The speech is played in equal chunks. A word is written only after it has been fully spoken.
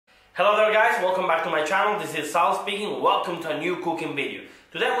Hello there guys, welcome back to my channel. This is Sal speaking. Welcome to a new cooking video.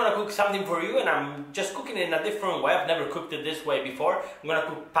 Today I'm gonna cook something for you, and I'm just cooking it in a different way. I've never cooked it this way before. I'm gonna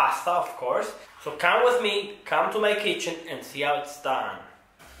cook pasta, of course. So come with me, come to my kitchen and see how it's done.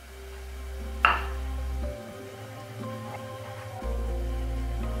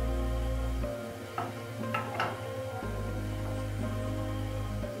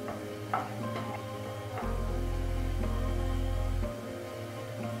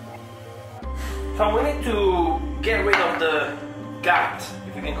 So we need to get rid of the gut,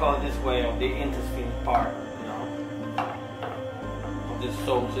 if you can call it this way, of the intestine part, you know, of this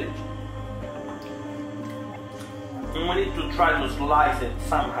sausage. And we need to try to slice it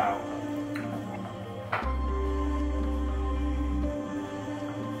somehow.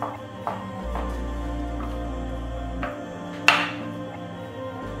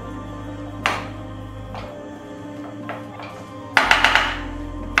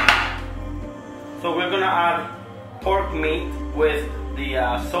 So we're gonna add pork meat with the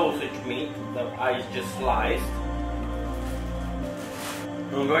sausage meat that I just sliced.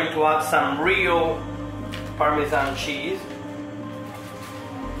 I'm going to add some real Parmesan cheese.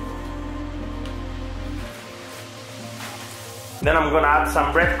 Then I'm gonna add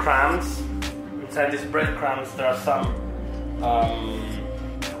some breadcrumbs. Inside these breadcrumbs there are some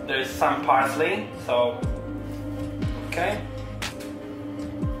there is some parsley. So okay.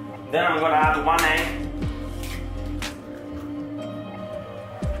 Then I'm gonna add 1 egg.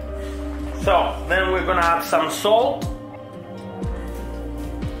 So then we're gonna add some salt.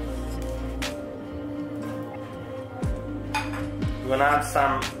 We're gonna add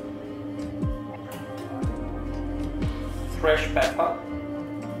some fresh pepper.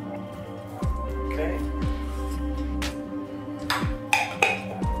 Okay.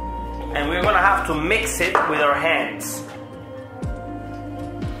 And we're gonna have to mix it with our hands.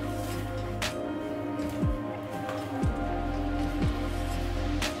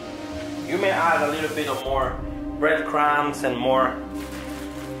 You may add a little bit of more breadcrumbs and more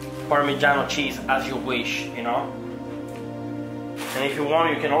Parmigiano cheese as you wish, you know. And if you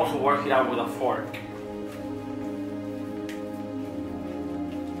want, you can also work it out with a fork.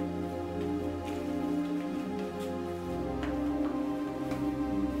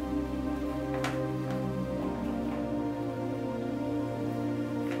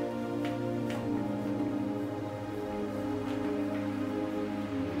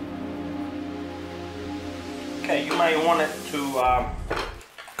 Okay, you might want it to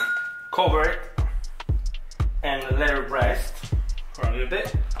cover it and let it rest for a little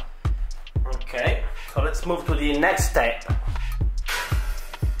bit. Okay, so let's move to the next step.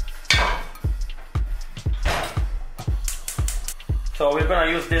 So we're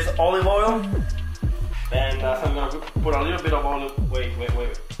gonna use this olive oil, and so I'm gonna put a little bit of olive. Wait.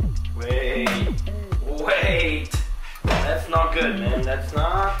 That's not good, man. That's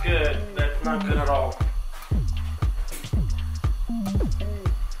not good. That's not good at all.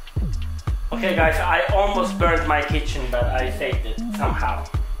 Okay guys, I almost burned my kitchen, but I saved it somehow.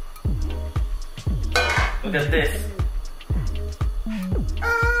 Look at this.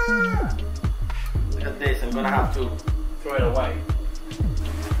 Look at this, I'm gonna have to throw it away.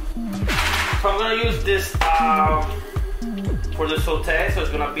 So I'm gonna use this for the saute, so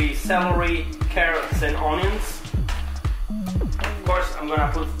it's gonna be celery, carrots and onions. Of course, I'm gonna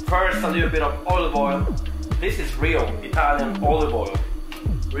put first a little bit of olive oil. This is real Italian olive oil.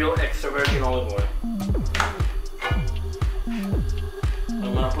 Real extra virgin olive oil.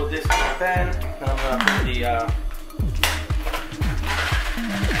 I'm gonna put this in the pan, and I'm gonna put the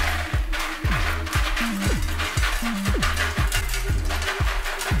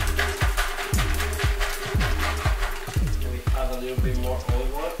we add a little bit more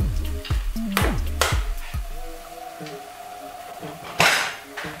olive oil.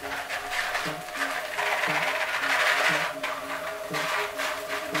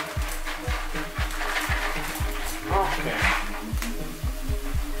 Okay.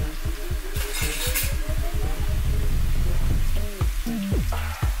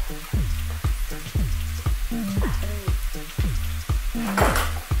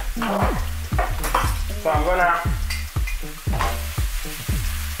 So I'm gonna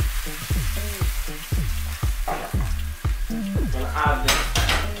add this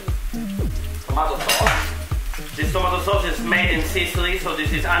tomato sauce. This tomato sauce is made in Sicily, so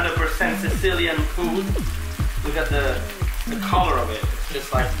this is 100% Sicilian food. Look at the color of it. It's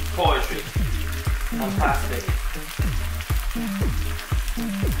just like poetry. Fantastic.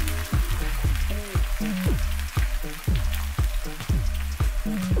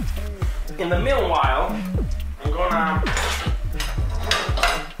 In the meanwhile, I'm gonna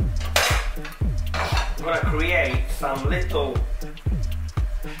gonna create some little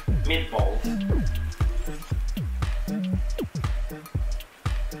meatballs.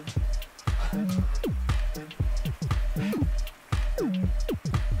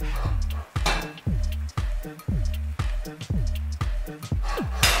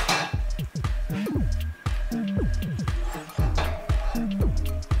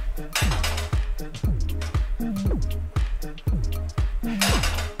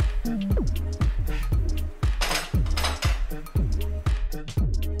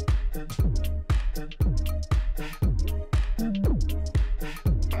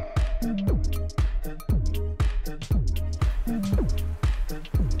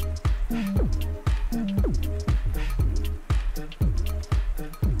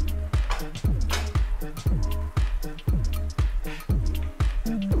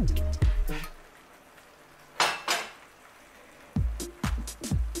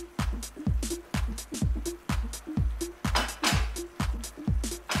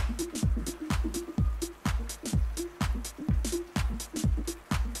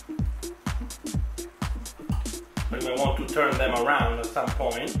 You may want to turn them around at some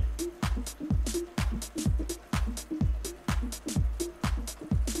point.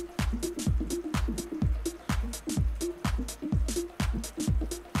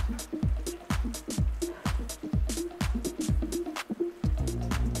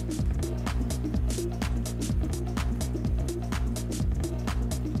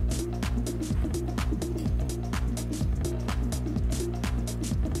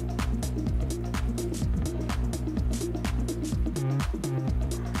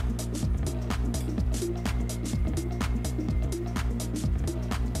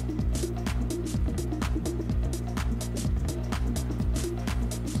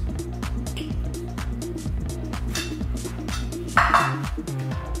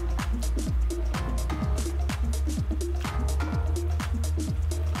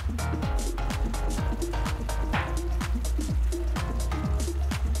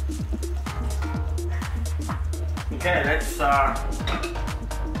 Okay, let's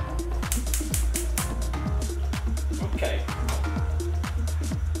okay.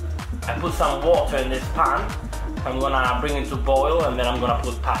 I put some water in this pan. I'm gonna bring it to boil and then I'm gonna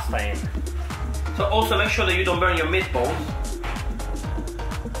put pasta in. So also make sure that you don't burn your meatballs.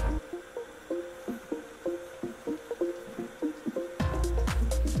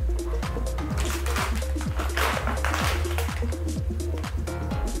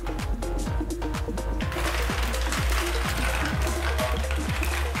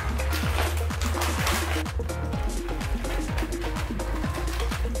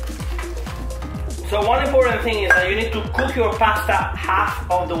 So one important thing is that you need to cook your pasta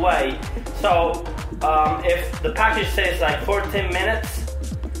half of the way. So if the package says like 14 minutes,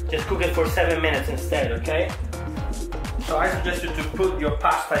 just cook it for 7 minutes instead, okay? So I suggest you to put your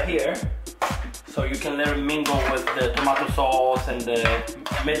pasta here so you can let it mingle with the tomato sauce and the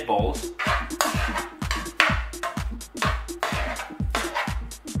meatballs.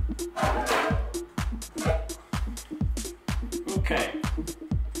 Okay.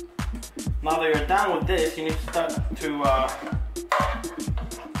 Now that you're done with this, you need to start to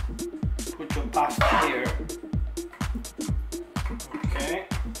put your pasta here. Okay.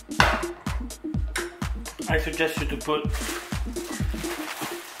 I suggest you to put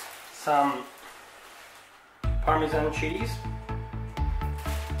some Parmesan cheese.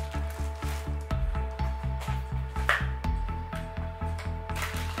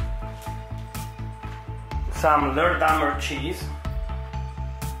 Some Leerdammer cheese.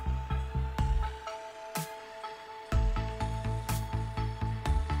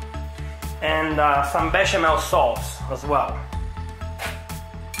 And some bechamel sauce as well.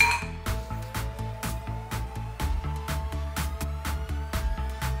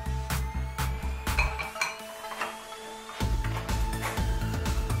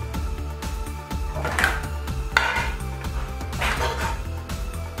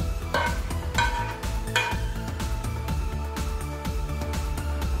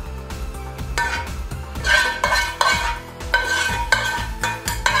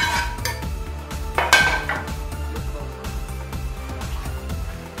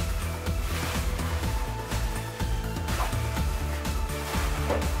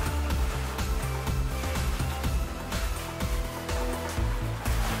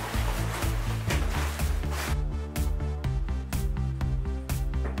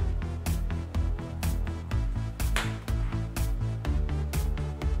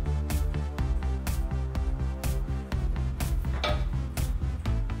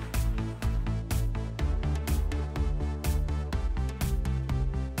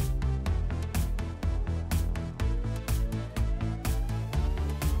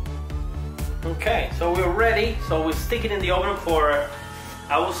 Okay, so we're ready. So we stick it in the oven for,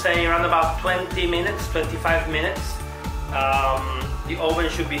 I would say, around about 20 minutes, 25 minutes. The oven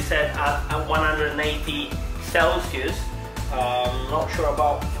should be set at 180 Celsius. Not sure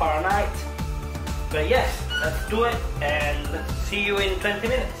about Fahrenheit, but yes, let's do it and let's see you in 20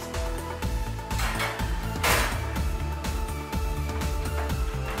 minutes.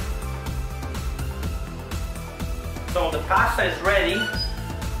 So the pasta is ready.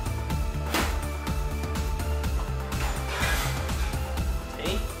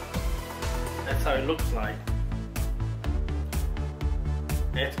 See? That's how it looks like.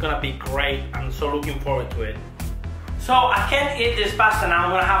 It's gonna be great. I'm so looking forward to it. So I can't eat this pasta now. I'm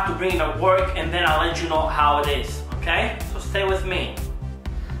gonna have to bring it at work and then I'll let you know how it is, okay? So stay with me.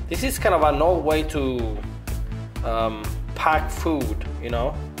 This is kind of an old way to pack food, you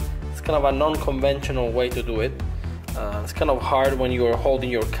know? It's kind of a non-conventional way to do it. It's kind of hard when you're holding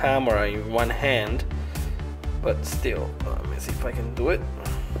your camera in one hand, but still, let me see if I can do it.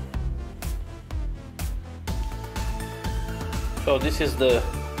 So this is the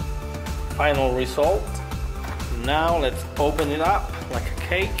final result. Now let's open it up like a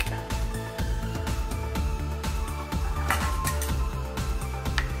cake.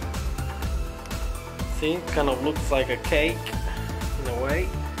 See, it kind of looks like a cake in a way.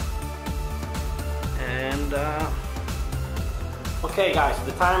 And okay guys,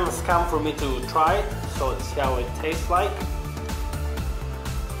 the time has come for me to try it, so let's see how it tastes like.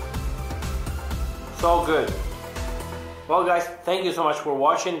 So good. Well guys, thank you so much for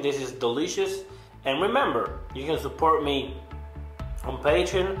watching. This is delicious. And remember, you can support me on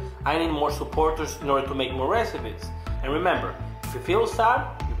Patreon. I need more supporters in order to make more recipes. And remember, if you feel sad,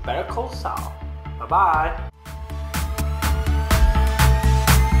 you better call Sal. Bye bye.